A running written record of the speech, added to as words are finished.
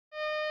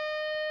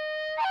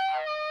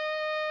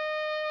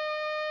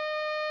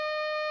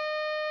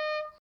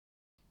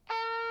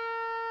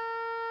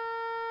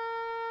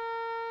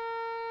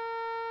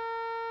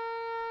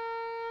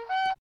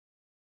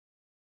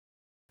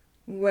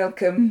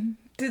Welcome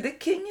to the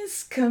King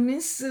is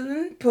Coming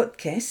Soon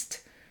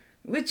podcast,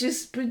 which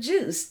is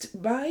produced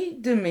by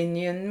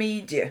Dominion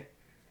Media.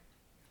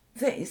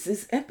 This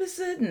is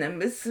episode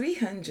number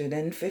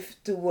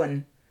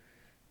 351.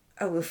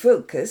 Our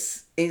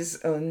focus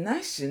is on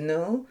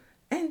national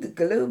and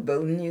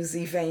global news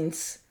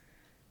events.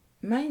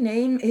 My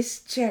name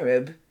is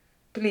Cherub.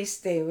 Please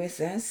stay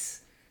with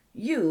us.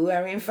 You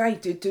are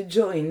invited to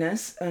join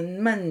us on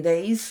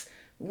Mondays,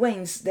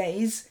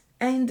 Wednesdays,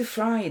 and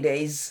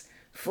Fridays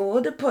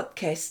for the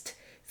podcast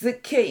The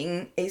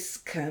King is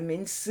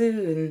Coming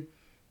Soon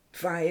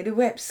via the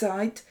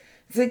website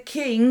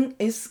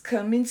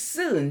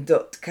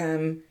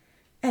thekingiscomingsoon.com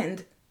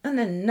and on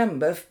a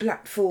number of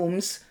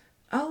platforms.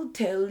 I'll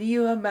tell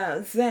you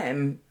about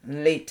them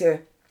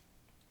later.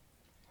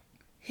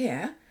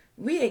 Here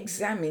we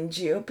examine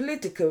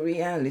geopolitical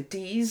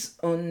realities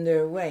on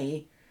their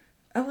way.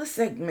 Our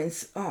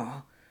segments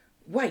are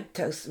White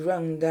House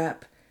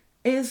Roundup,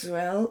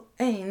 Israel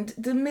and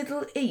the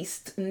Middle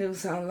East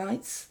news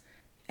highlights,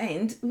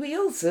 and we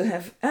also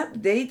have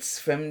updates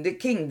from the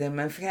Kingdom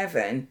of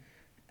Heaven,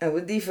 our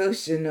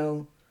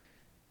devotional.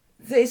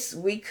 This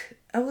week,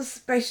 our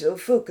special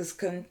focus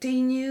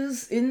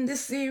continues in the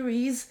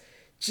series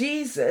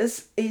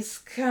Jesus is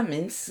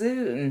Coming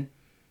Soon.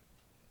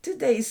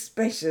 Today's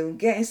special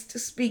guest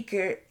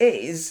speaker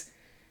is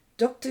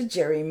Dr.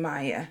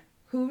 Jeremiah,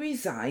 who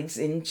resides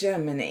in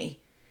Germany.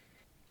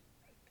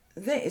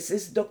 This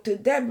is Dr.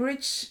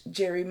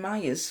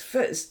 Jeremiah's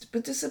first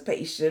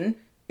participation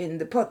in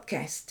the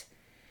podcast.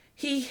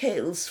 He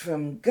hails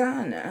from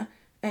Ghana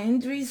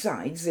and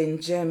resides in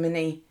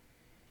Germany.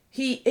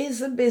 He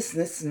is a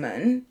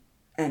businessman,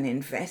 an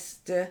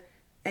investor,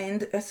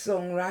 and a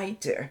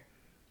songwriter.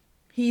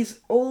 He's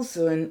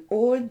also an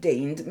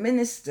ordained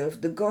minister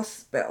of the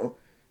gospel.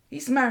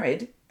 He's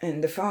married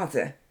and a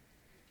father.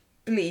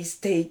 Please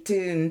stay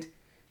tuned.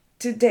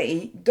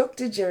 Today,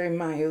 Dr.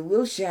 Jeremiah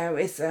will share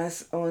with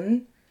us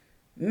on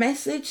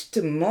Message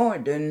to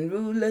Modern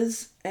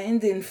Rulers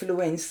and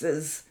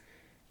Influencers.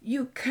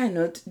 You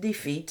cannot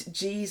defeat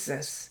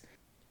Jesus.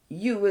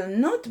 You will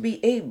not be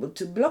able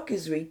to block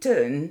his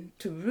return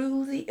to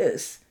rule the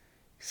earth.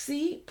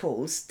 See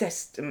Paul's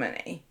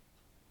testimony.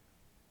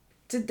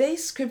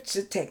 Today's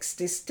scripture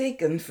text is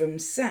taken from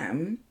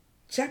Psalm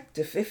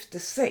chapter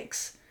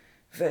 56,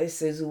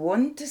 verses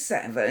 1 to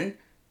 7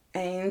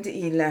 and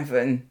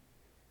 11.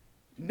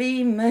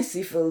 Be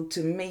merciful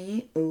to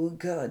me, O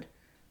God,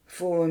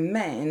 for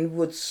man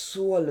would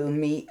swallow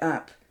me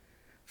up.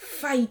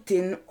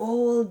 Fighting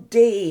all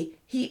day,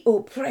 he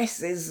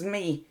oppresses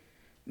me.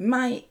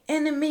 My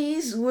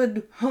enemies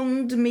would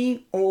hound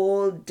me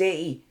all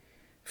day,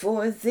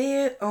 for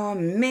there are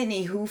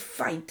many who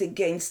fight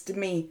against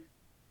me,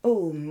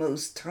 O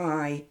Most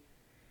High.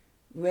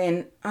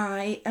 When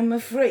I am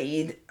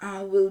afraid,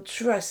 I will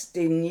trust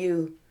in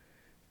you.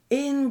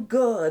 In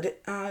God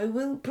I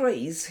will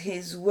praise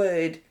his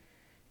word.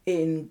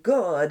 In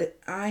God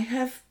I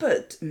have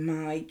put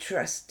my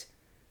trust.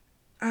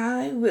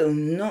 I will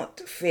not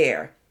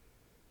fear.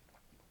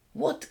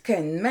 What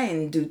can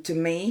men do to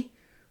me?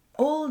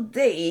 All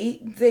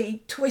day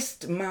they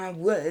twist my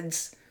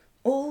words.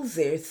 All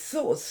their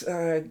thoughts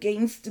are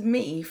against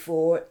me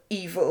for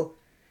evil.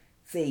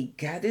 They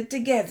gather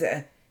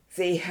together,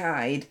 they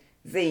hide,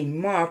 they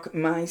mark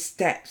my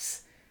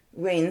steps.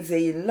 When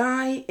they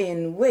lie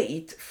in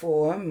wait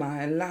for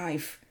my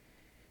life,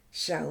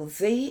 shall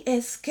they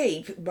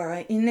escape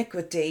by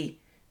iniquity?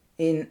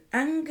 In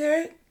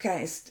anger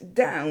cast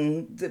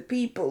down the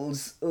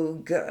peoples, O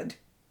God.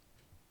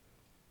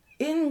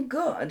 In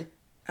God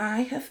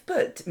I have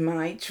put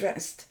my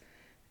trust.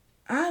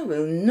 I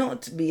will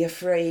not be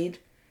afraid.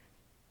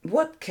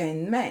 What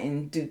can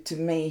man do to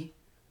me?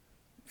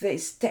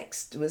 This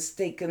text was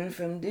taken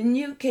from the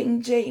New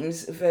King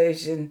James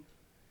Version.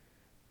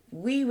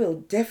 We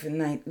will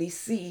definitely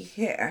see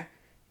here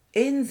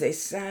in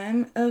this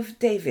Psalm of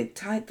David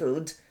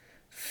titled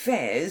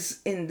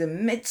Fares in the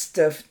Midst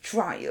of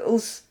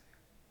Trials.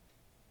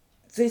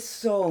 This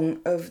song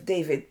of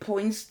David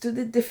points to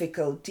the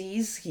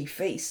difficulties he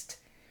faced.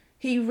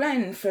 He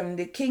ran from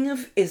the king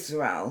of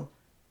Israel,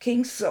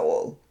 King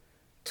Saul,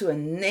 to a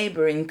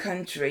neighboring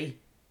country,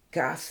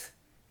 Gath,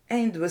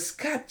 and was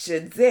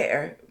captured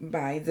there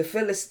by the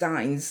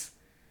Philistines.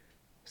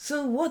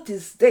 So what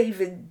is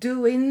David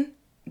doing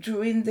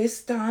during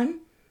this time?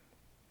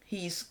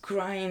 He's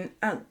crying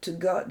out to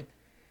God.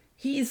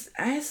 He's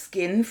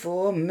asking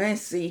for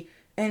mercy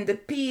and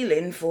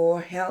appealing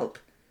for help.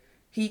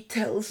 He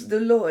tells the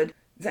Lord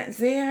that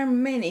there are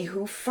many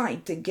who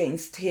fight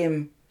against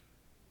him.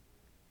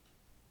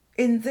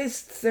 In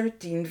this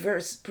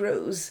 13-verse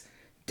prose,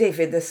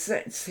 David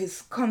asserts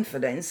his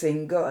confidence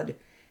in God.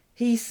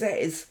 He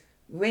says,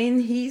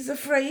 when he's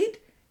afraid,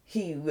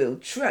 he will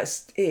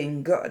trust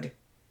in God.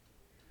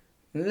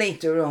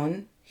 Later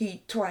on,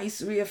 he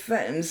twice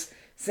reaffirms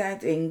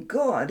that in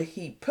God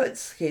he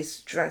puts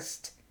his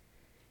trust.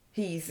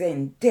 He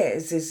then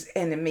dares his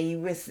enemy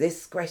with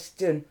this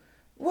question,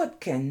 what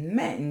can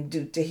man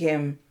do to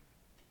him?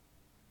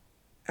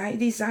 I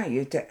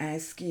desire to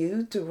ask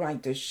you to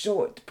write a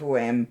short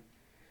poem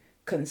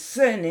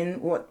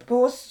concerning what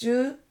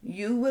posture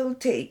you will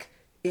take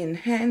in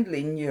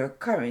handling your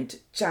current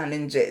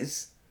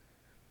challenges.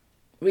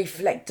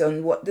 Reflect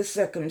on what the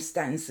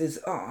circumstances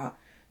are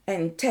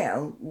and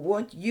tell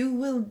what you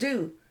will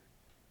do.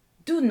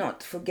 Do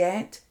not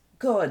forget,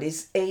 God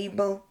is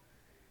able.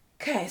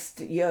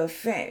 Cast your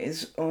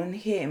affairs on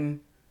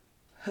Him.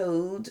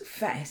 Hold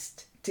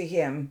fast to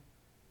Him.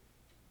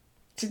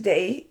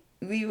 Today,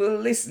 we will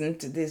listen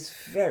to this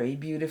very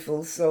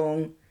beautiful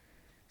song,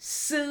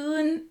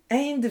 Soon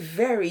and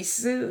Very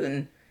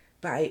Soon,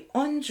 by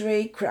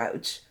Andre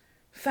Crouch,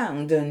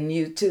 found on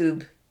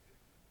YouTube.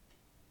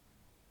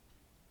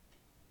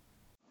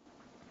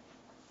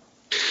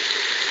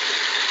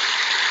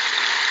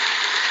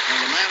 Now,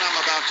 the man I'm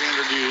about to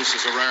introduce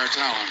is a rare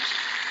talent.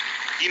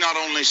 He not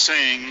only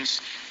sings,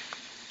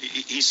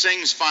 he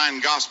sings fine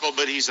gospel,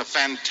 but he's a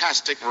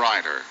fantastic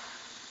writer.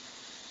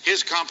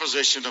 His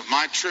composition of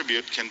My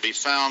Tribute can be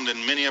found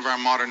in many of our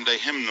modern-day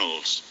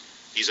hymnals.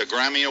 He's a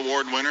Grammy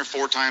Award winner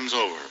 4 times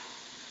over,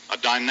 a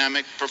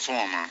dynamic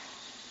performer.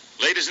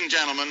 Ladies and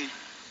gentlemen,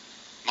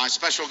 my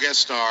special guest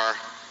star,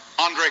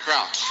 Andre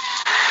Crouch.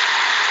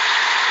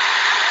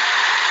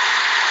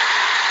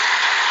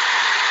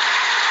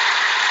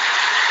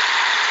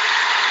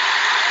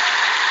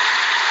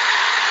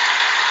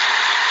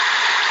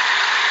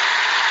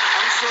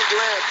 I'm so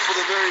glad for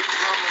the very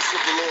promise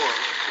of the Lord.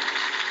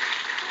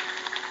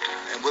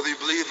 And whether you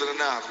believe it or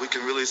not, we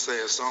can really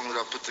say a song that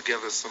I put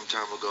together some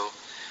time ago,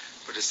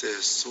 but it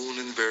says, soon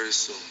and very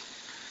soon,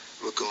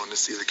 we're going to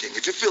see the King.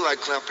 If you feel like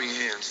clapping your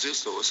hands, do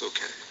so, it's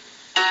okay.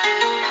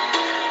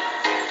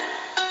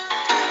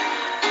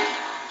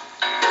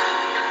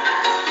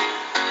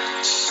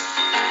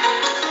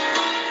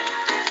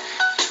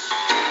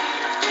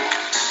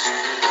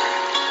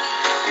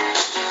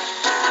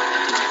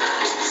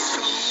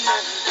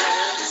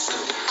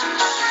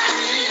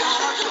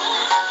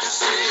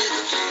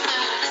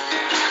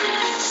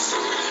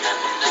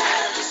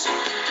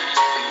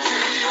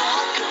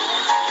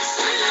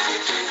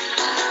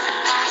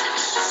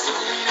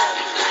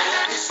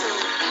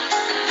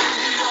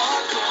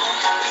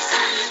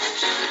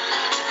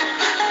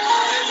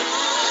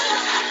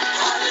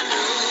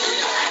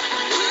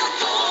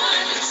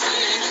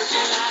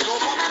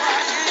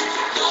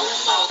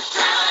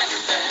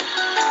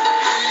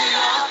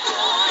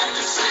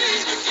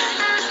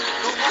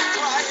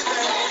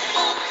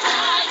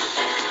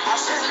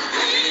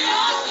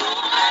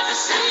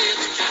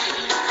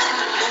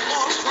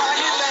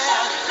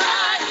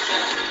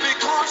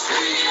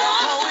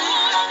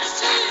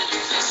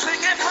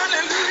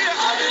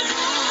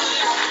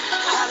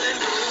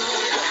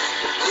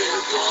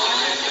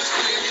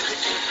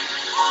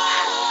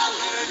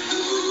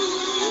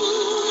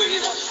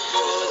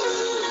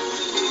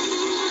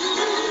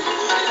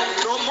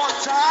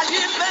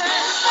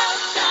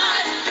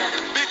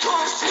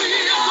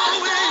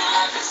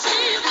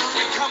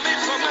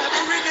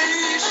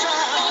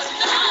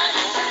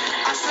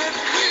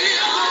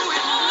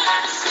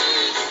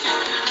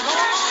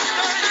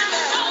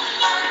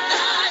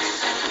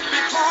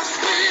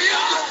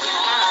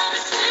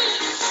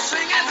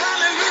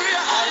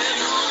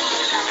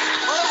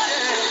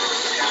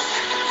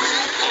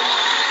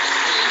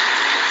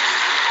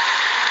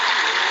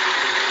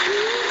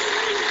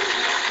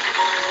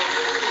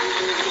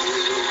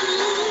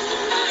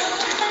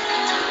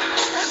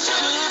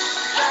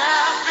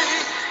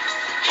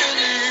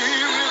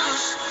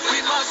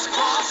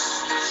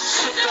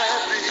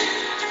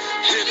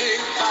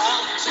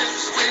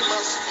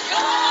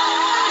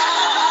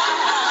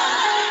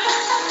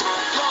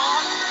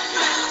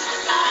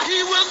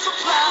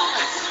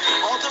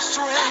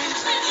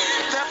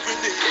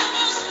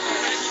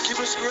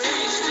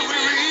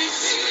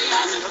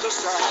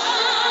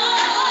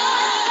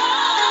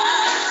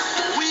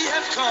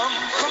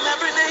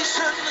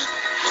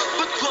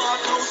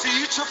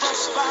 Each of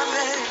us by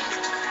name,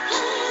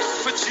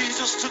 for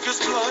Jesus took his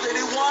blood and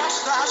he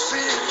washed our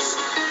sins.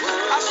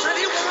 I said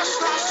he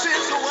washed our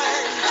sins away.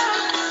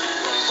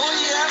 Oh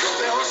yes,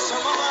 there are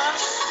some of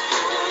us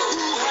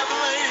who have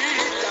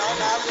laid down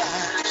our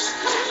lives,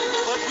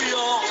 but we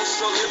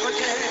also live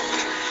again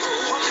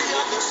on the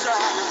other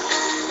side.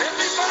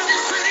 Everybody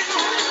sing,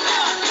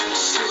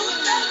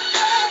 soon and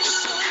very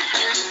soon,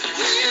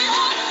 we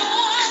are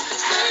going to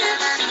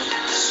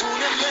see. Soon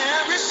and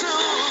very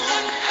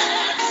soon.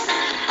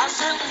 I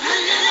said we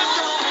are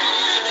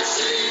going to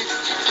see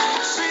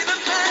the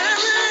very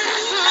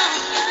soon.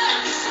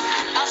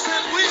 I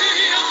said we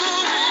are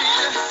going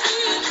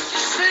to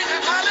sing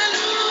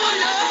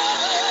hallelujah.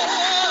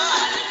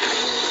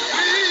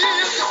 We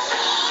are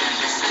going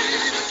to see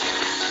the King.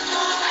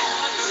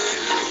 Hallelujah.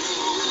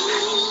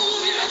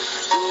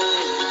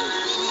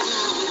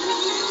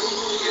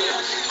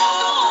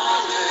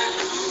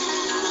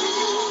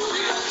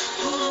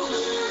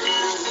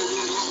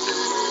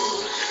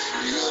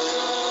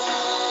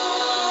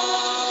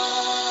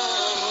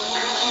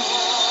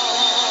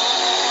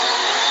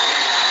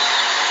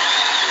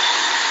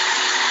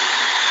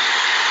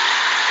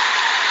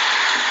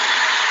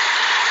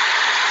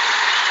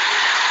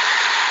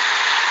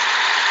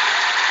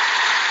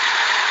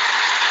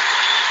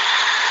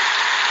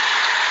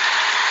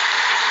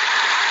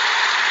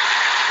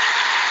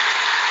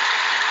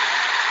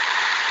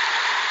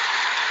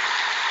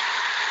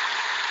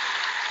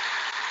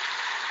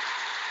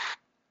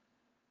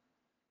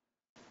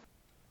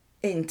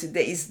 In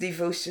today's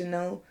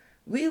devotional,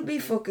 we'll be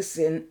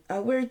focusing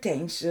our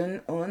attention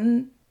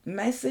on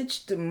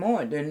message to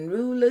modern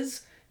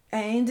rulers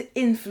and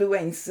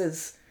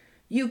influencers.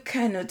 You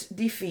cannot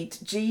defeat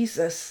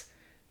Jesus.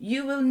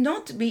 You will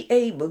not be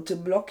able to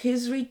block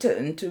his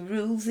return to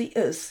rule the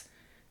earth.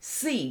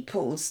 See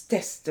Paul's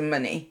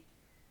testimony.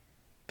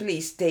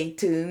 Please stay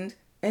tuned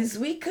as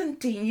we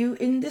continue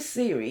in the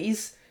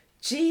series,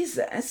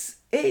 Jesus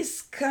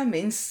is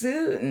Coming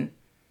Soon.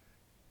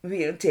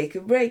 We'll take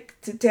a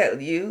break to tell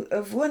you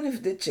of one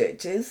of the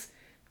churches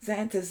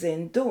that has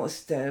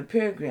endorsed our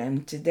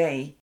program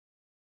today.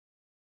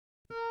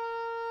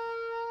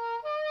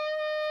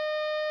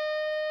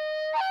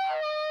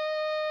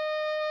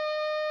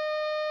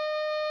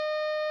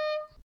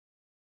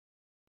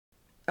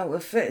 Our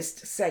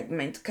first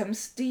segment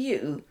comes to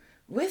you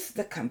with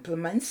the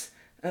compliments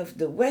of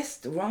the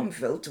West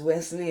Romford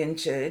Wesleyan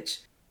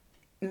Church,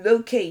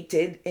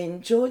 located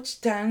in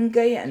Georgetown,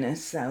 Guyana,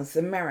 South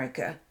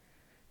America.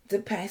 The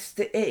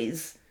pastor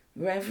is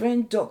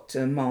Reverend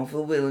Dr.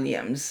 Marvel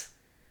Williams.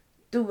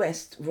 The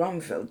West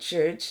Romford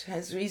Church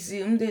has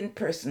resumed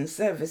in-person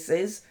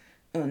services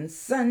on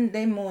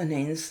Sunday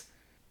mornings.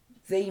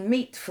 They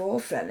meet for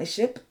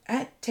fellowship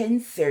at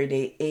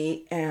 10:30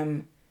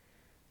 a.m.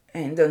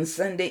 And on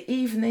Sunday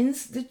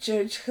evenings, the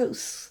church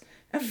hosts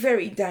a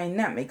very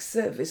dynamic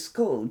service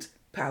called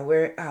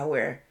Power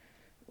Hour,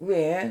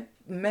 where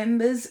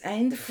members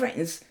and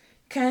friends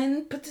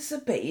can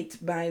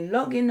participate by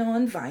logging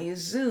on via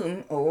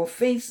Zoom or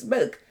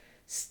Facebook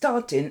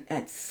starting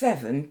at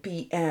 7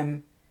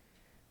 p.m.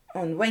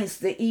 On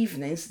Wednesday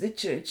evenings, the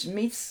church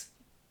meets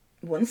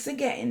once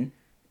again,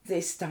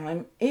 this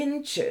time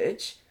in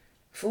church,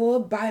 for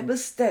Bible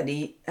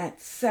study at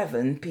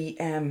 7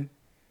 p.m.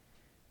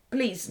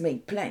 Please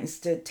make plans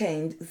to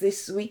attend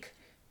this week,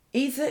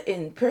 either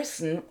in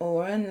person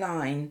or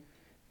online.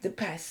 The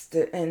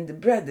pastor and the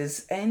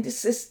brothers and the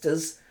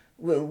sisters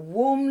will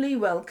warmly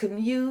welcome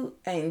you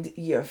and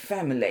your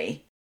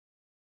family.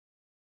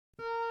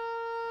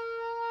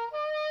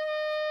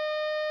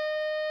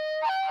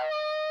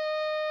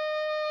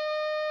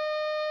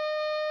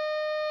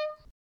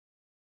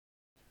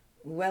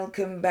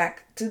 Welcome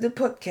back to the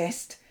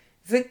podcast.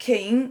 The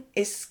King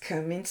is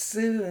Coming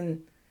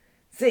Soon.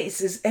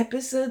 This is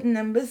episode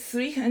number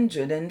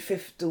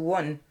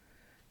 351.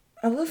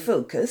 Our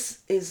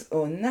focus is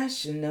on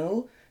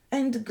national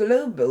and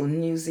global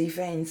news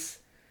events.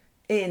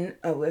 In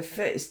our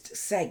first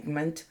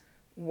segment,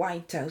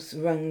 White House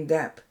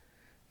Roundup,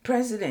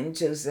 President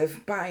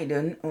Joseph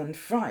Biden on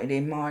Friday,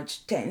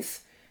 March 10th,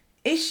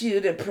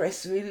 issued a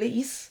press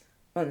release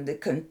on the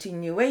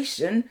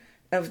continuation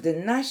of the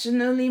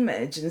national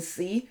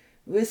emergency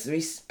with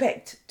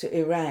respect to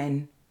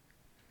Iran.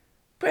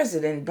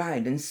 President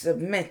Biden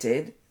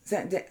submitted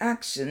that the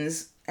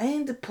actions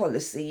and the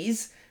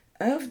policies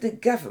of the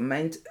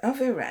government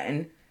of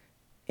Iran,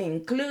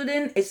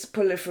 including its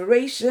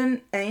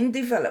proliferation and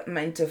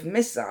development of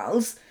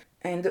missiles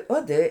and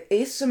other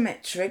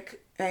asymmetric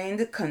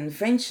and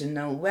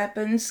conventional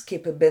weapons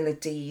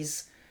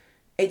capabilities,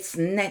 its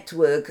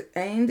network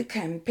and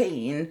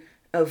campaign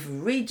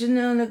of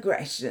regional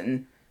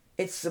aggression,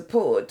 its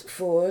support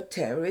for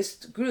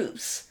terrorist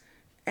groups,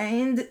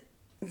 and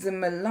the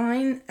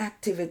malign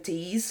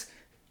activities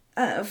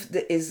of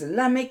the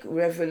Islamic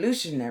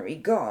Revolutionary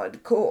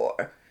Guard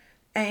Corps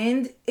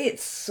and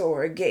its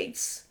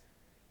surrogates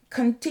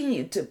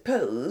continue to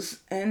pose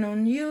an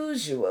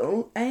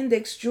unusual and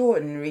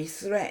extraordinary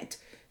threat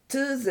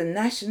to the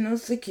national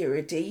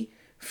security,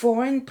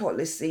 foreign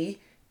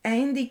policy,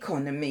 and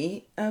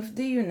economy of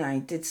the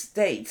United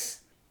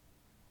States.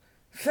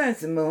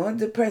 Furthermore,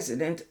 the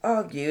president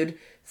argued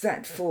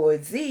that for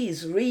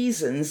these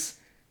reasons,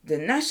 the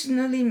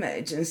national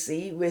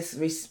emergency with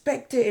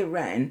respect to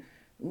Iran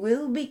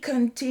will be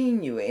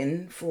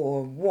continuing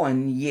for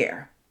 1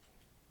 year.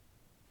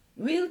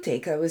 We'll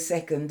take our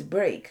second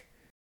break.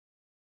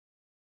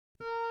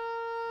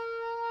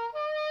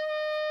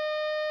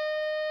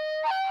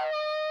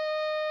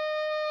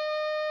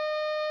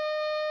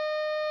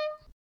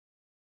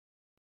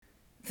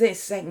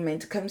 This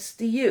segment comes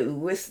to you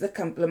with the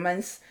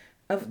compliments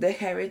of the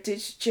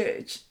Heritage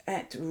Church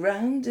at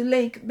Round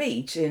Lake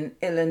Beach in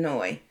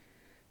Illinois.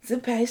 The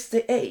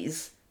pastor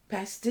is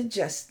Pastor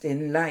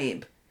Justin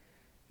Leib.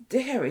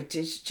 The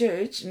Heritage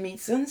Church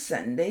meets on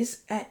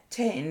Sundays at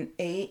 10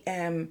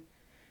 a.m.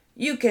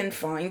 You can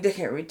find the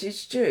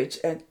Heritage Church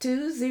at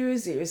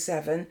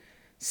 2007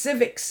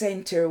 Civic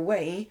Center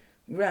Way,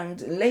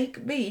 Round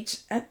Lake Beach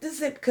at the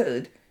zip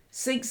code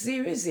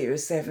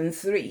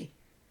 60073.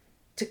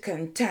 To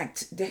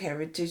contact the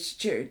Heritage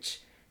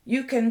Church,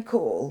 you can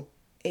call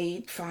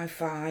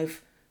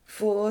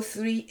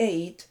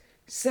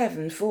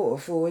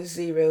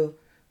 855-438-7440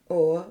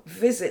 or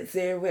visit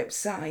their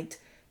website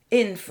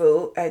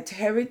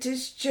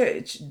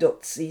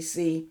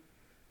info@heritagechurch.cc.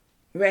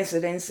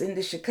 Residents in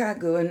the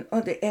Chicago and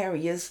other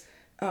areas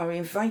are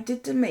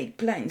invited to make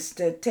plans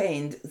to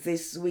attend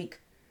this week.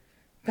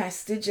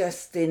 Pastor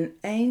Justin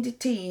and the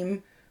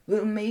team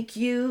will make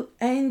you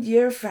and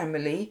your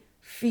family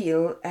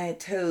feel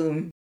at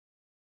home.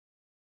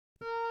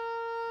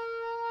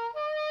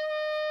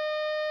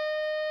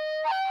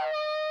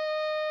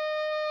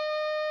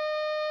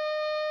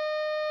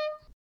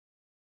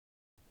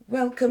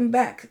 Welcome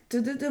back to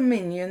the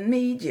Dominion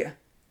Media,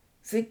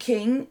 The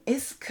King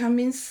is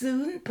Coming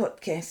Soon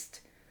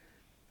podcast.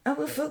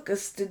 Our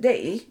focus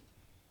today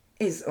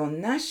is on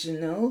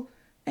national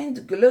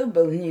and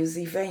global news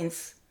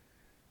events.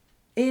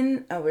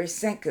 In our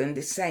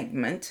second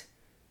segment,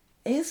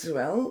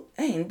 Israel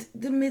and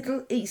the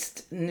Middle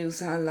East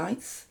news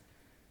highlights.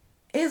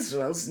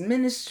 Israel's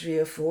Ministry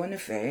of Foreign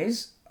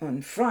Affairs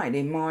on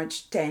Friday,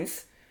 March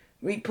 10th,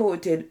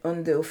 reported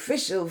on the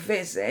official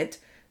visit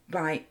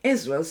by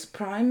Israel's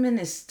Prime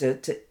Minister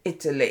to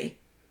Italy.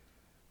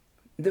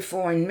 The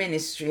Foreign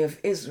Ministry of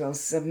Israel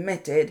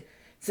submitted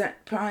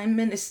that Prime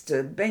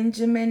Minister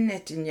Benjamin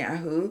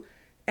Netanyahu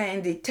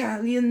and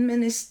Italian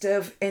Minister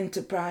of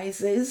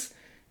Enterprises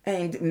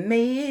and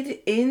Made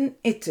in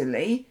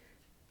Italy,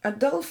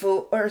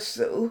 Adolfo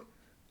Urso,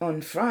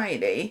 on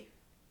Friday,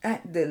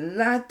 at the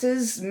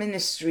latter's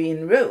ministry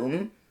in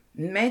Rome,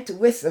 met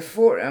with a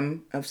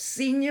forum of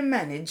senior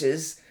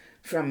managers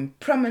from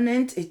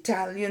prominent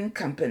Italian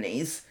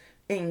companies,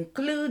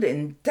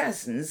 including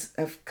dozens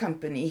of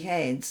company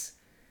heads.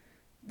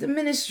 The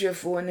Ministry of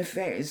Foreign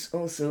Affairs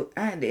also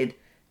added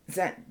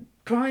that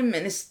Prime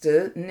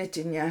Minister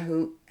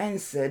Netanyahu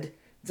answered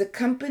the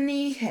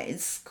company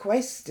heads'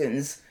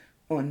 questions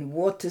on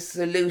water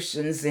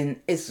solutions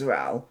in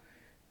Israel,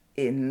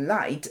 in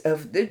light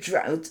of the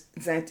drought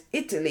that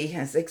Italy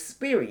has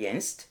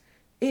experienced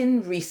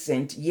in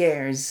recent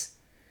years.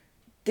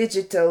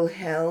 Digital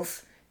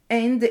health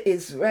and the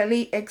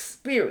Israeli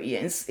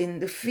experience in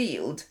the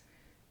field,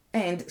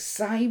 and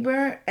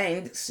cyber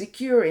and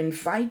securing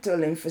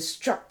vital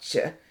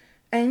infrastructure,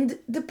 and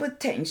the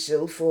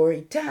potential for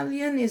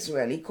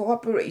Italian-Israeli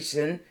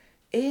cooperation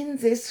in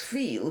this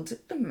field,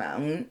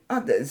 among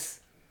others.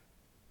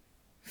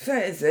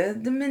 Further,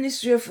 the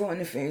Ministry of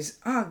Foreign Affairs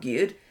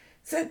argued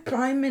that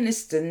Prime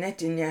Minister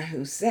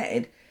Netanyahu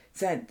said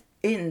that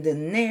in the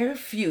near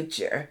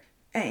future,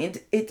 and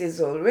it is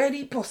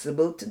already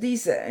possible to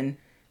discern,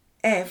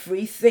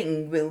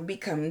 everything will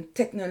become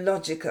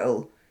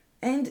technological,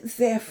 and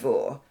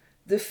therefore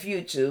the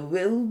future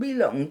will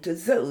belong to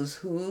those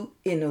who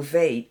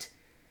innovate.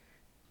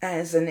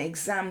 As an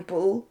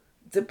example,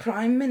 the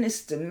Prime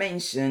Minister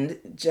mentioned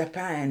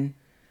Japan,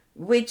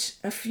 which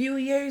a few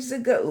years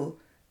ago,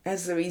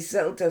 as a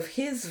result of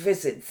his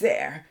visit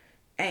there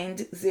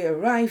and the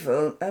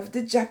arrival of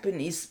the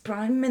Japanese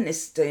Prime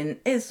Minister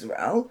in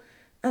Israel,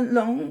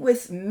 along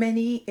with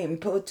many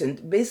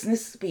important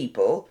business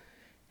people,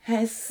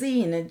 has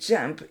seen a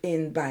jump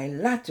in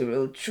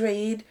bilateral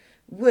trade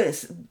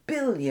worth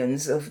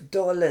billions of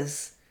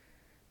dollars.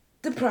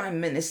 The Prime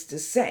Minister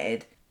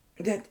said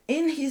that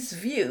in his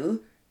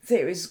view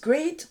there is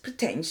great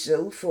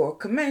potential for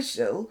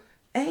commercial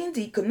and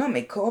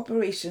economic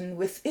cooperation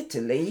with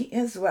Italy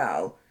as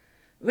well,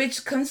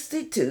 which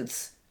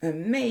constitutes a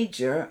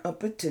major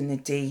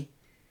opportunity.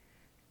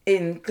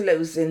 In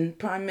closing,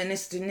 Prime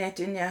Minister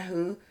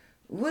Netanyahu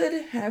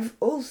would have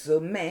also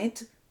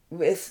met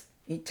with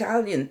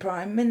Italian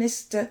Prime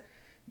Minister,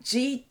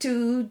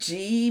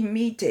 G2G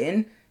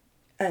meeting,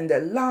 and a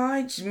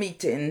large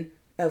meeting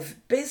of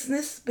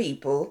business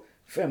people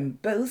from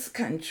both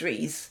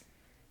countries.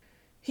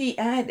 He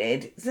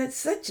added that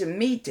such a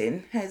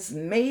meeting has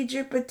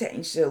major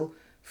potential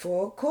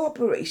for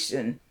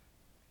cooperation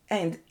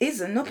and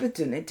is an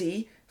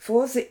opportunity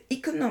for the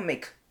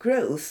economic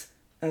growth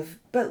of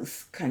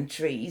both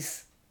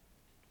countries.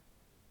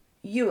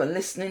 You are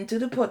listening to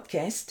the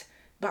podcast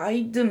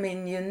by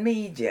Dominion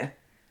Media.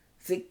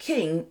 The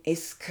King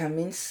is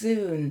Coming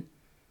Soon.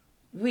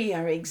 We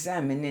are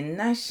examining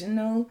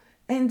national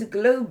and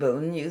global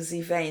news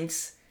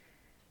events.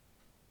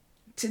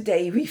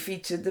 Today we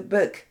feature the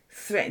book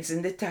Threads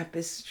in the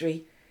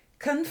Tapestry,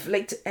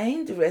 Conflict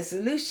and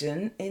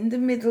Resolution in the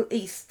Middle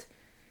East.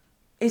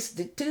 Is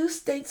the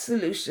two-state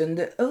solution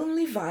the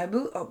only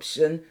viable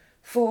option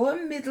for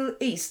Middle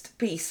East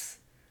peace?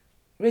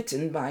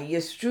 Written by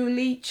yours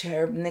truly,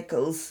 Cherub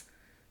Nichols.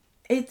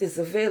 It is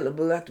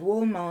available at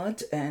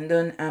Walmart and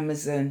on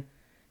Amazon.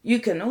 You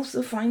can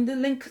also find the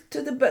link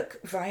to the book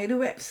via the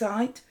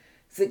website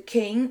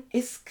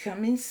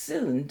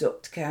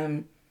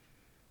thekingiscomingsoon.com.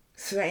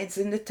 Threads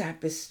in the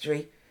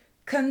Tapestry,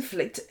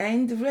 Conflict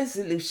and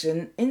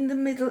Resolution in the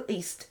Middle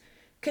East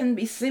can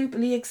be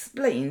simply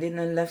explained in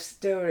a love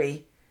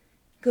story.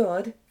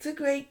 God, the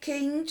great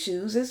King,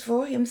 chooses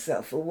for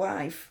himself a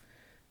wife.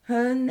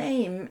 Her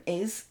name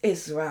is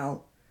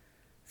Israel.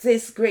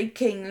 This great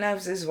king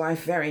loves his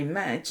wife very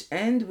much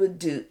and would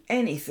do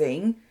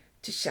anything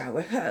to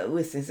shower her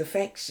with his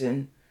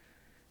affection.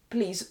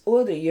 Please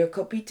order your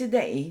copy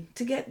today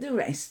to get the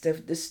rest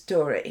of the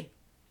story.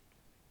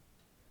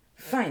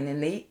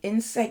 Finally, in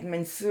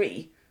segment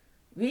 3,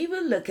 we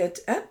will look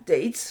at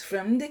updates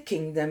from the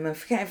Kingdom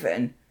of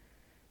Heaven.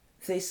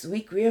 This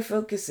week we are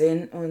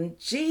focusing on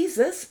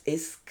Jesus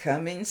is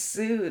Coming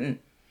Soon.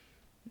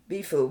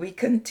 Before we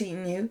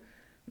continue,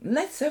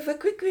 Let's have a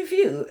quick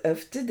review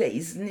of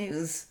today's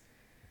news.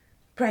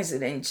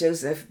 President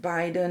Joseph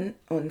Biden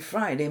on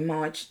Friday,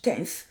 March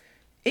 10th,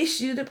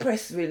 issued a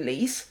press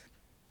release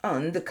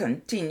on the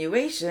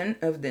continuation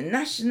of the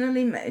national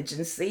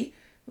emergency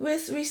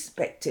with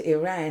respect to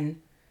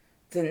Iran.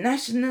 The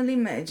national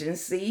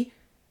emergency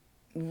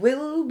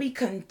will be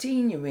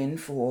continuing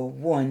for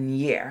 1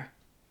 year.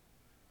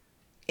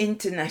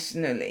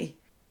 Internationally,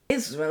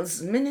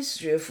 Israel's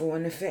Ministry of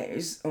Foreign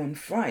Affairs on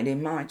Friday,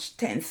 March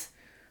 10th,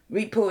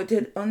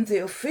 reported on the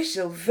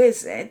official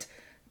visit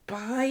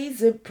by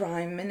the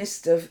Prime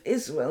Minister of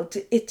Israel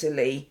to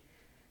Italy.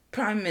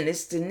 Prime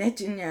Minister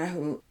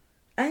Netanyahu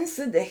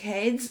answered the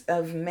heads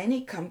of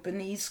many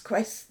companies'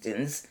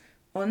 questions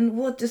on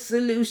water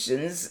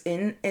solutions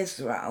in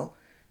Israel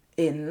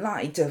in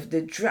light of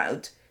the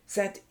drought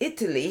that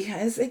Italy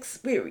has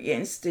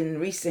experienced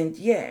in recent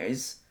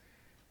years.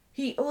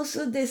 He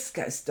also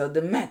discussed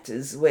other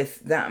matters with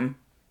them.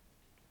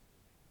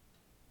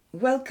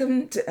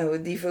 Welcome to our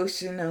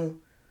devotional.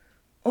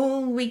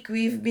 All week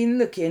we've been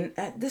looking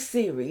at the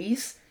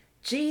series,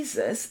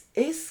 Jesus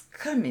is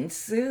Coming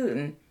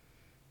Soon.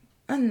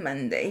 On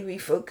Monday we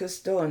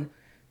focused on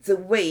the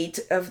weight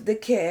of the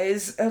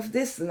cares of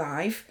this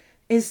life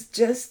is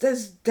just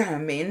as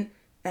damning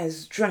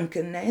as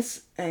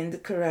drunkenness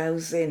and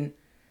carousing.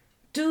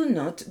 Do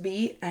not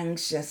be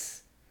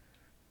anxious.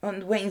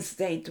 On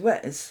Wednesday it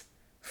was.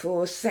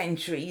 For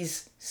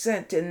centuries,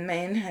 certain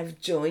men have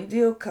joined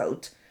the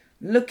occult,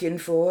 looking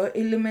for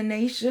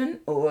illumination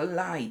or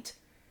light.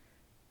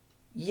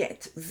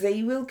 Yet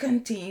they will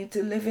continue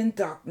to live in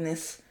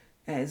darkness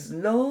as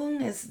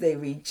long as they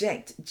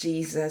reject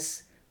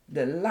Jesus,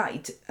 the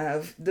light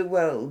of the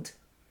world.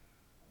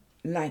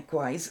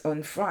 Likewise,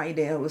 on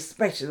Friday, our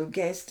special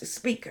guest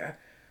speaker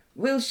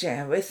will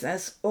share with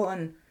us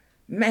on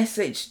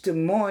Message to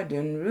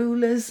Modern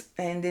Rulers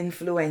and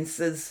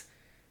Influencers.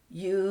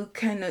 You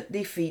cannot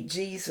defeat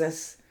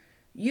Jesus.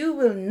 You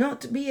will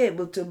not be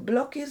able to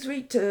block his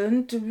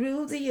return to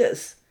rule the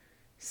earth.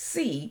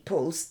 See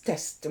Paul's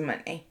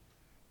testimony.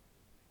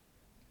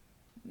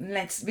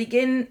 Let's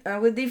begin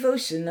our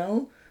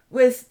devotional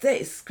with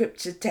this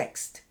scripture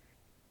text.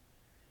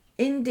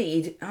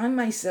 Indeed, I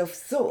myself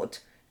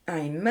thought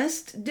I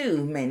must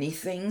do many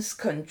things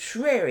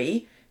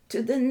contrary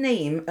to the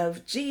name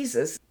of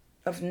Jesus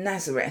of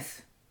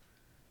Nazareth.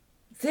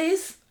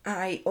 This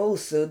I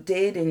also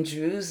did in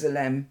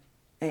Jerusalem,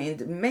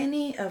 and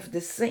many of the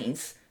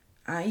saints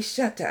I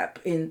shut up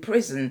in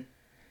prison,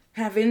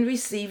 having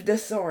received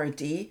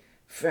authority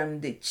from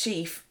the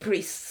chief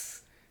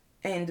priests.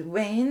 And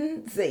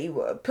when they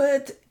were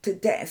put to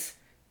death,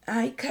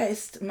 I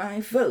cast my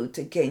vote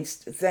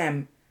against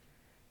them,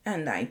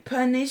 and I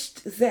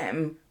punished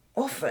them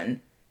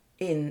often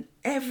in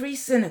every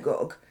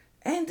synagogue,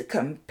 and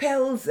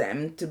compelled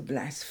them to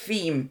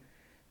blaspheme.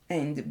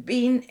 And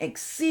being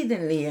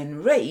exceedingly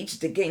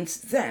enraged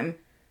against them,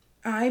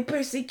 I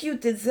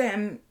persecuted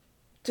them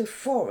to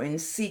foreign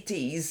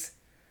cities.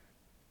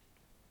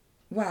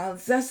 While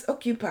thus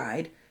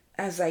occupied,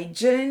 as I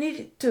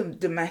journeyed to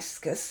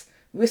Damascus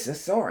with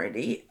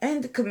authority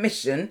and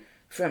commission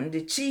from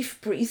the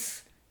chief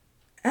priests,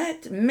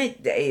 at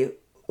midday,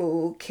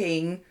 O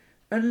king,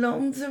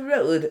 along the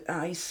road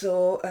I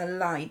saw a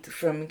light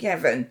from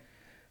heaven,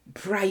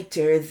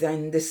 brighter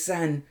than the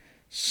sun,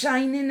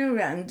 shining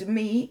around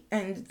me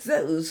and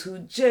those who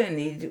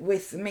journeyed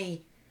with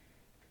me.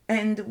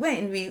 And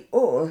when we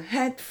all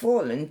had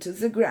fallen to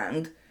the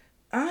ground,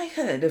 I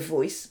heard a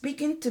voice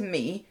speaking to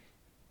me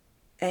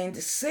and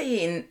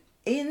saying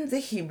in the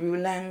Hebrew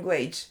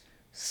language,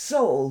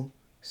 Saul,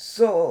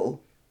 Saul,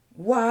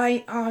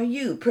 why are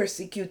you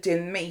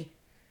persecuting me?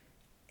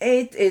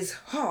 It is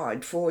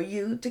hard for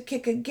you to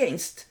kick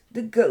against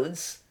the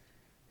goads.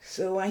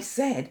 So I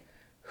said,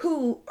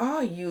 Who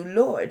are you,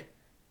 Lord?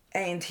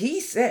 And he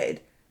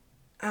said,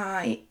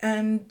 I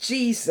am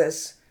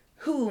Jesus,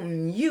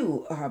 whom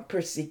you are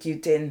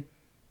persecuting.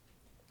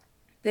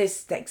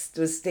 This text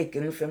was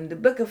taken from the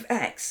book of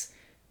Acts,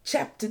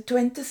 chapter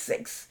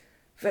 26,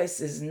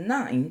 verses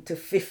 9 to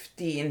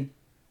 15.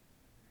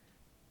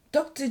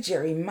 Dr.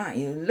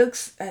 Jeremiah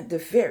looks at the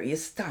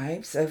various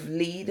types of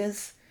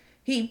leaders.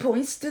 He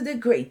points to the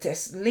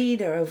greatest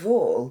leader of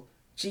all,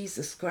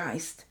 Jesus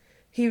Christ.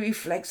 He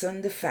reflects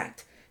on the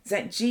fact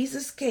that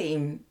Jesus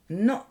came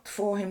not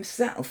for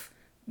himself,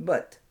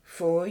 but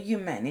for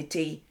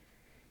humanity.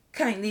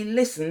 Kindly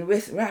listen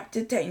with rapt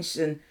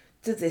attention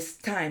to this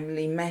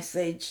timely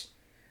message.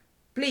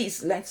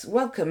 Please let's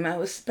welcome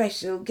our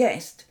special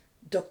guest,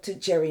 Dr.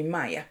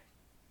 Jeremiah.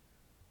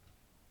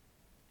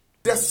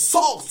 The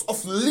source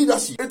of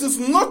leadership. It is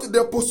not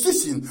the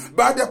position,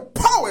 but the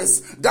powers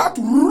that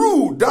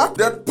rule.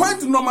 That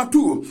point number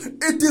 2.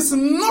 It is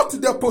not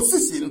the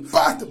position,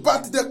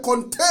 but the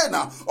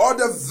container or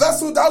the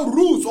vessel that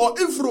rules or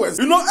influence.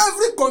 You know,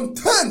 every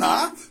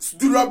container's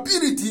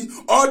durability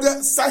or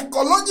the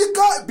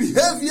psychological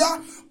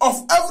behavior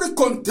of every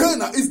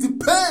container is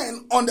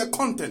depend on the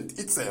content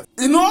itself.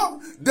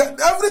 That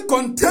every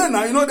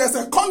container, there's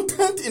a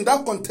content in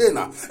that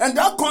container, and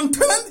that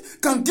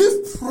content can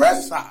give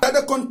pressure that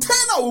the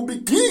container will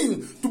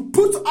begin to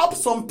put up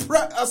some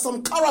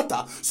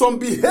character, some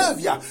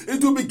behavior.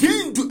 It will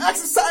begin to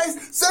exercise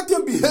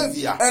certain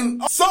behavior,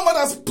 and someone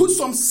has put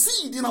some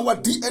seed in our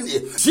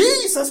DNA.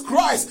 Jesus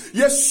Christ,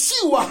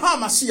 Yeshua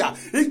HaMashiach,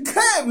 he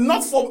came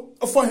not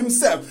for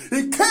himself.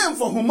 He came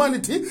for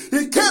humanity.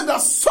 He came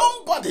that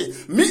somebody,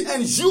 me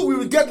and you,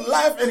 will get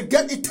life and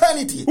get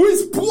eternity. Who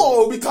is poor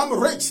will become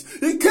rich.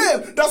 He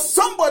came that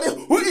somebody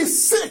who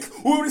is sick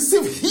will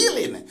receive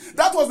healing.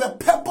 That was the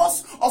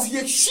purpose of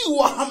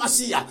Yeshua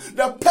HaMashiach,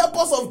 the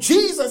purpose of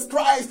Jesus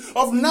Christ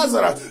of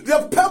Nazareth,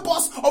 the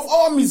purpose of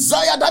our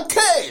Messiah that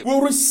came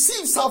will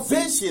receive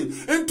salvation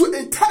into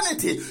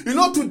eternity.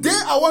 Today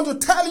I want to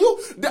tell you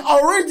the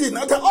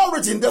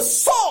origin, the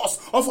source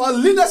of our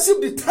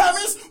leadership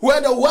determines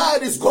where the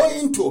world is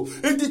going to.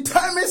 It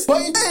determines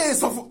the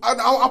days of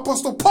our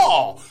Apostle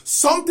Paul.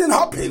 Something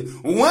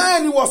happened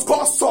when he was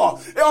called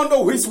Saul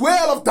on his way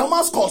of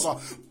Damascus.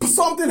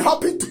 Something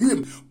happened to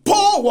him.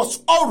 Paul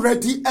was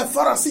already a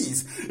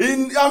Pharisee.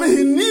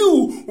 He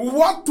knew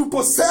what to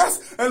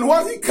possess and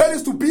what he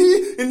carries to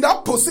be in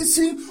that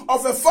position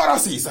of a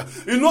Pharisee.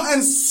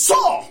 And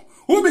Saul,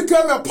 who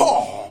became a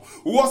Paul,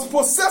 was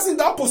possessing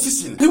that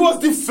position. He was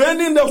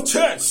defending the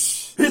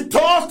church. He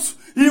thought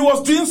he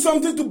was doing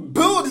something to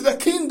build the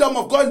kingdom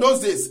of God in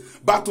those days.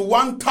 But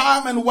one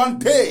time and one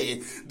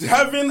day,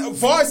 a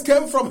voice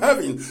came from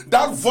heaven.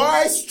 That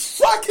voice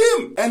struck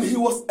him, and he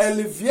was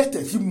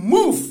elevated. He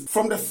moved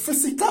from the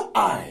physical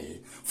eye,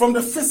 from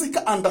the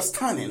physical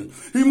understanding.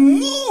 He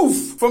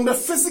moved from the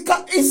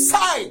physical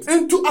insight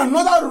into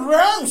another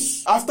realm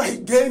after he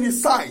gained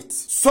his sight.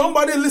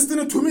 Somebody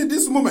listening to me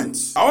this moment,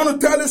 I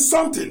want to tell you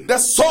something. The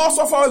source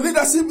of our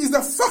leadership is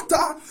the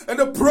factor and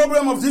the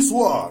problem of this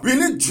world. We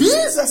need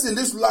Jesus in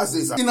this last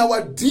days. In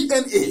our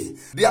DNA,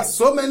 there are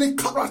so many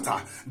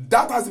characters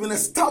that has been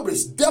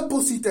established,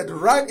 deposited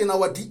right in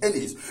our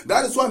DNAs.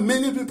 That is why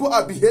many people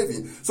are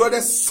behaving. So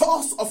the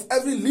source of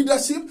every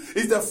leadership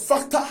is the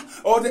factor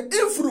or the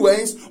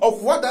influence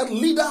of what that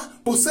leader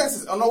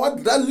possesses and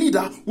what that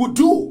leader would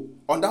do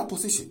on that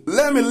position.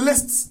 Let me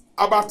list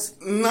about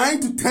 9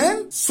 to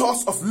 10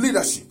 source of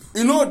leadership.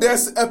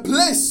 There's a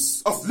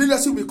place of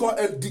leadership we call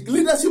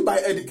leadership by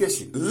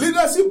education.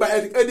 Leadership by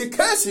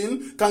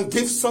education can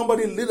give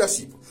somebody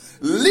leadership.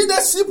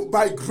 Leadership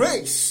by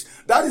grace,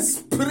 that is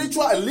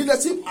spiritual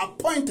leadership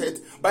appointed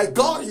by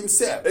God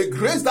himself. A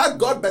grace that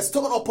God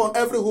bestowed upon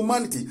every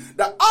humanity.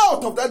 That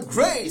out of that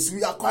grace,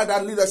 we acquire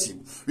that leadership.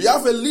 We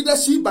have a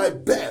leadership by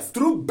birth.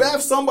 Through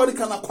birth, somebody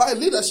can acquire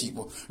leadership.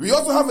 We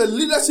also have a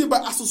leadership by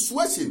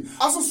association.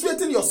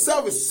 Associating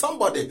yourself with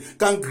somebody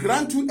can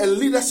grant you a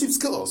leadership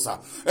skills.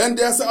 And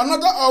there's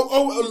another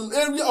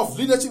area of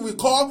leadership we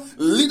call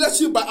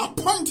leadership by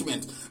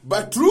appointment.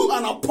 But through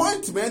an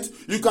appointment,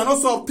 you can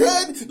also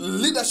obtain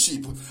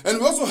leadership. And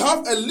we also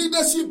have a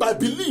leadership by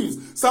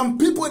beliefs. Some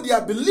people,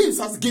 their beliefs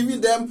has given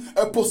them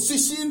a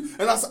position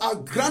and has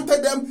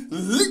granted them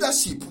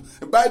leadership.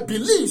 By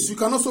beliefs, you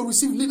can also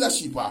receive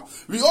leadership.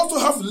 We also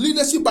have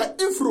leadership by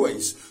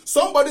influence.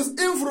 Somebody's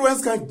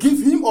influence can give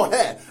him or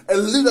her a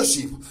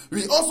leadership.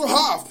 We also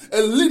have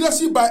a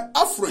leadership by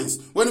affluence.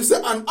 When you say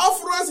an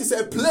affluence is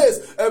a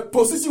place, a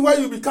position where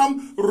you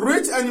become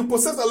rich and you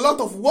possess a lot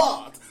of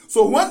wealth.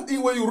 So when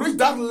you reach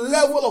that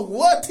level of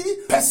worthy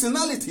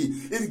personality,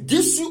 it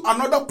gives you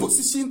another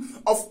position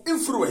of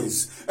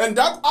influence. And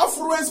that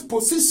affluence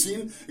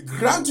position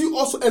grants you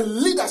also a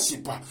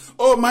leadership.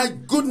 Oh my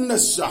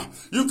goodness.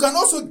 You can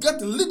also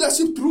get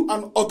leadership through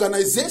an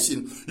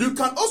organization. You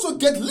can also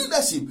get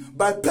leadership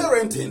by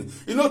parenting.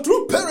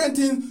 Through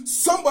parenting,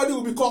 somebody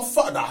will be called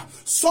father.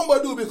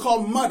 Somebody will be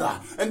called mother.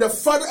 And the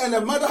father and the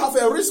mother have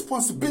a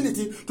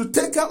responsibility to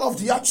take care of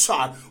their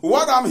child.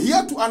 What I'm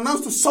here to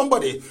announce to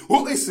somebody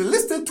who is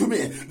listening to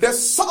me, the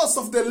source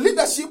of the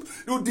leadership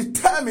will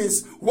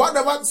determines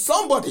whatever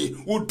somebody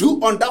will do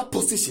on that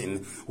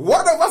position.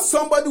 Whatever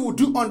somebody will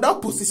do on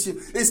that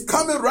position is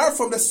coming right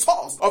from the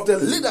source of the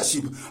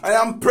leadership. I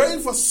am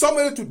praying for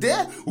somebody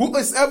today who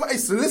is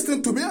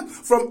listening to me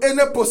from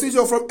any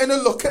position, from any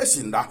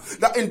location,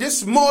 that in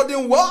this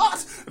modern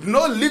world,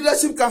 no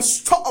leadership can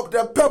stop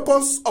the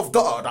purpose of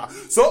God.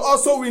 So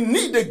also we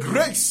need the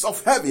grace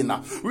of heaven.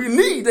 We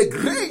need the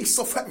grace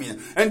of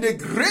heaven, and the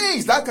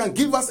grace that can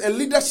give us a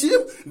leadership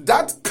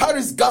that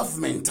carries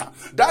government,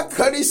 that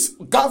carries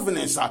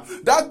governance,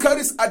 that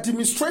carries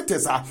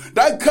administrators,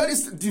 that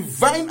carries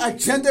divine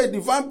agenda,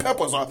 divine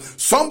purpose.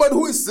 Somebody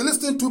who is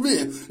listening to me,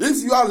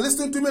 if you are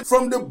listening to me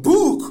from the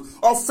book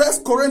of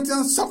 1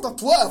 Corinthians chapter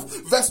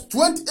 12, verse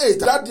 28,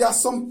 that there are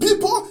some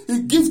people,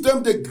 he gives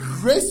them the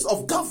grace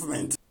of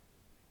government.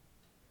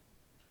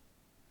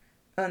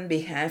 On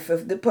behalf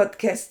of the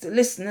podcast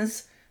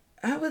listeners,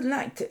 I would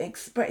like to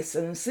express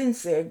some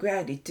sincere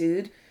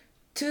gratitude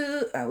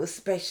to our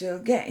special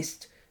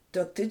guest,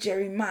 Dr.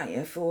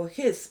 Jeremiah, for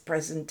his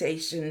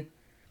presentation.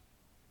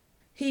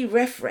 He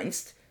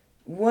referenced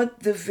what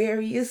the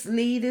various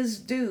leaders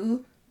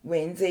do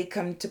when they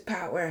come to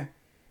power.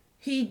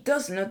 He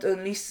does not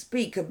only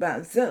speak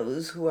about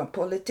those who are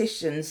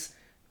politicians,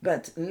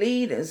 but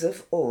leaders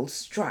of all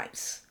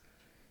stripes.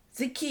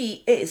 The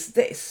key is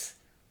this: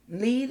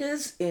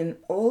 leaders in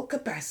all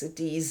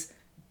capacities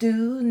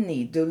do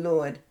need the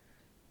Lord.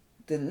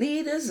 The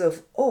leaders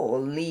of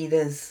all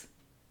leaders.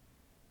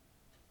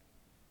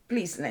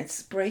 Please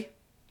let's pray.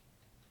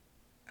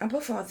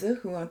 Abba Father,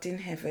 who art in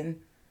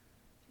heaven,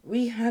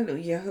 we hallow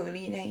your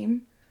holy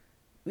name.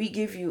 We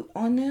give you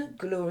honor,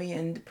 glory,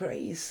 and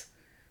praise.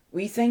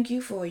 We thank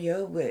you for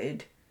your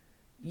word.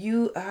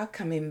 You are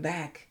coming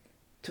back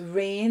to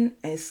reign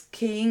as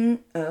King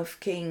of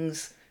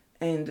kings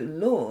and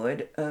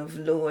Lord of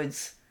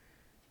lords.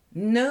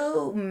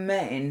 No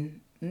man,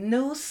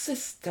 no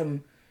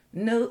system,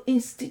 no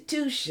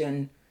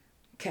institution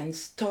can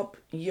stop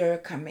your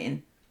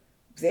coming.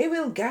 They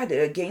will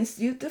gather against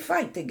you to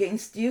fight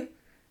against you,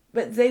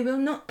 but they will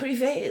not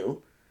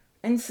prevail.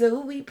 And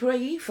so we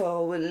pray for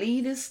our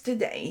leaders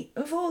today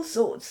of all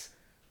sorts.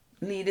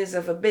 Leaders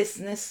of a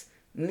business,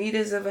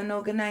 leaders of an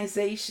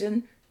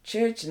organization,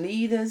 church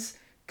leaders,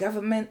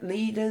 government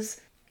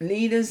leaders,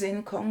 leaders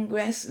in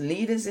Congress,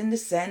 leaders in the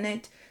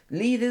Senate,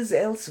 leaders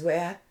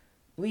elsewhere.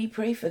 We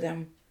pray for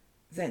them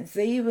that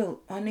they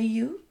will honor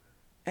you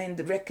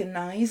and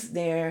recognize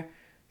their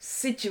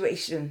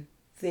situation.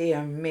 They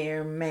are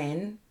mere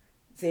men,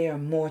 they are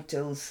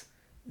mortals.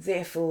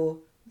 Therefore,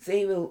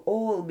 they will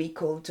all be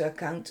called to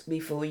account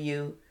before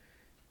you.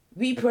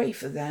 We pray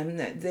for them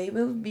that they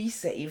will be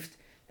saved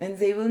and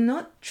they will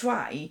not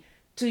try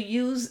to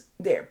use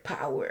their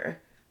power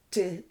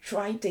to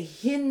try to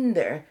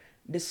hinder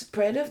the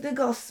spread of the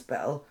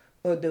gospel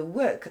or the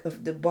work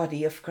of the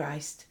body of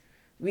Christ.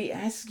 We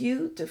ask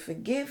you to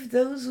forgive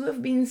those who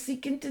have been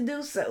seeking to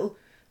do so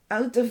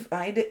out of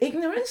either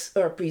ignorance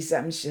or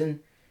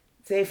presumption.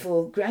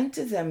 Therefore, grant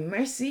to them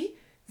mercy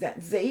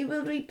that they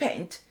will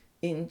repent.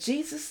 In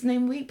Jesus'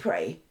 name we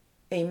pray.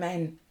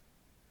 Amen.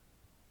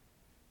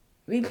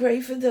 We pray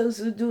for those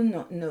who do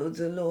not know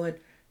the Lord,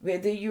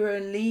 whether you're a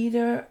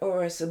leader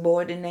or a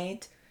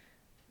subordinate,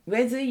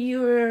 whether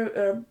you're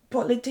a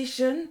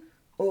politician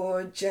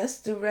or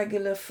just a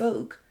regular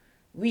folk.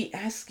 We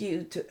ask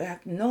you to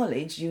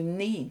acknowledge you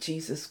need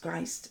Jesus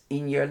Christ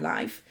in your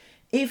life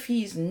if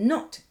he's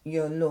not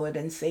your Lord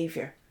and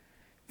Savior.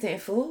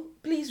 Therefore,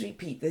 please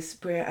repeat this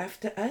prayer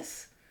after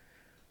us.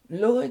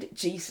 Lord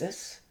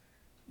Jesus,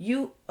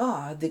 you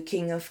are the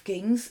King of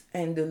kings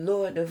and the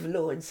Lord of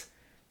lords.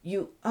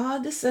 You are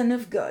the Son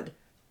of God,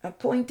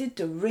 appointed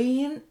to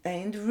reign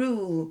and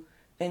rule.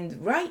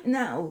 And right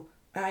now,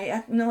 I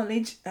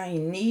acknowledge I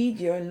need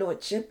your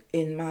Lordship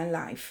in my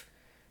life.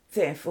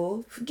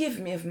 Therefore, forgive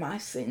me of my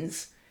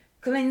sins,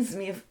 cleanse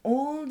me of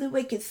all the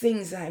wicked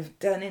things I've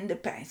done in the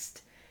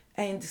past,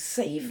 and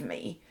save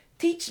me.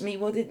 Teach me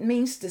what it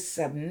means to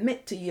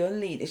submit to your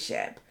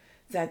leadership,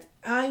 that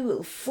I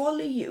will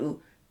follow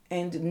you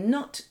and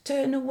not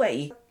turn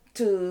away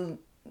to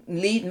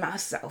lead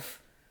myself,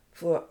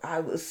 for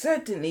I will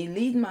certainly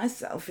lead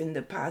myself in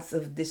the path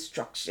of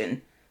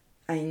destruction.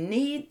 I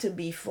need to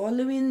be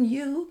following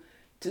you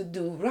to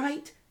do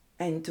right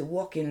and to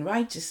walk in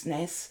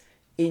righteousness.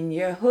 In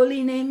your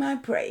holy name I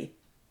pray.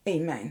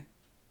 Amen.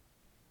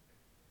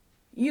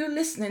 You're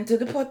listening to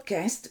the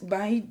podcast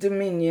by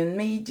Dominion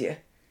Media.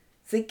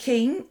 The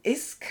King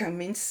is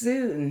coming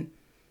soon.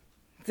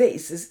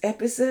 This is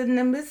episode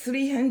number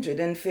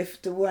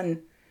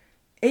 351.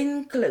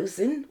 In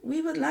closing,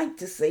 we would like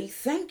to say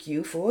thank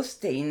you for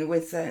staying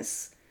with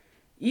us.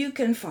 You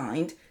can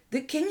find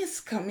the King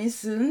is Coming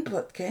Soon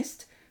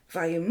podcast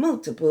via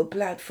multiple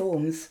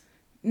platforms,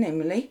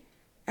 namely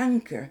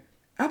Anchor,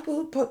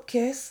 Apple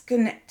Podcasts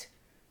Connect,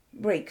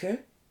 Breaker,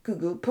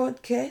 Google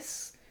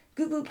Podcasts,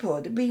 Google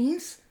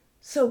Podbeans,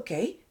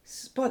 Soke,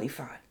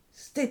 Spotify,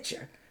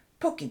 Stitcher,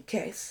 Pocket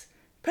Casts,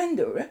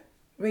 Pandora,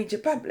 Radio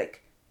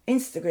Public,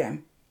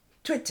 Instagram,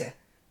 Twitter,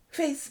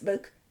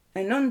 Facebook,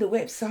 and on the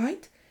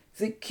website,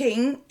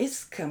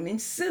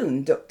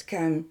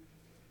 thekingiscomingsoon.com.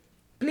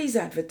 Please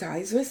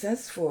advertise with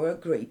us for a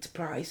great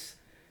price.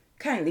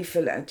 Kindly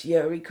fill out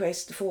your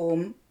request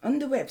form on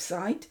the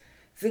website,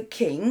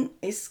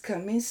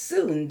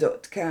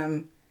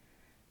 thekingiscomingsoon.com.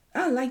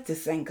 I'd like to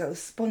thank our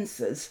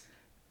sponsors.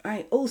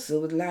 I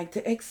also would like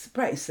to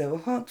express our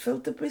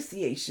heartfelt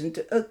appreciation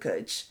to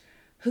Ukaj,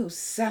 who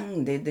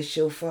sounded the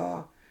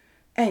shofar,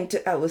 and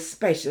to our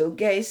special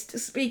guest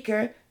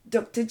speaker,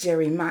 Dr.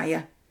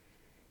 Jeremiah.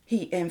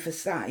 He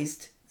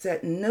emphasized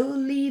that no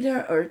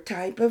leader or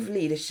type of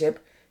leadership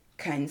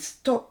can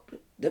stop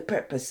the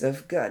purpose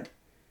of God.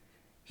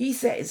 He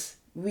says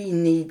we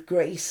need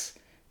grace,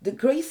 the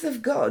grace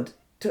of God,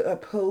 to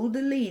uphold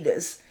the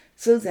leaders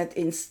so that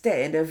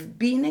instead of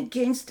being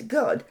against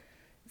God,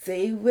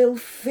 they will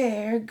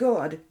fear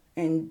God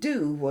and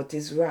do what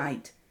is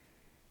right.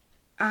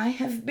 I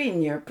have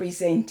been your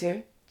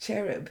presenter,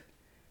 Cherub.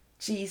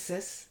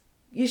 Jesus,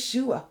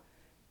 Yeshua,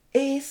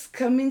 is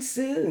coming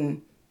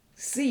soon.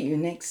 See you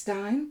next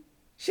time.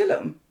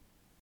 Shalom.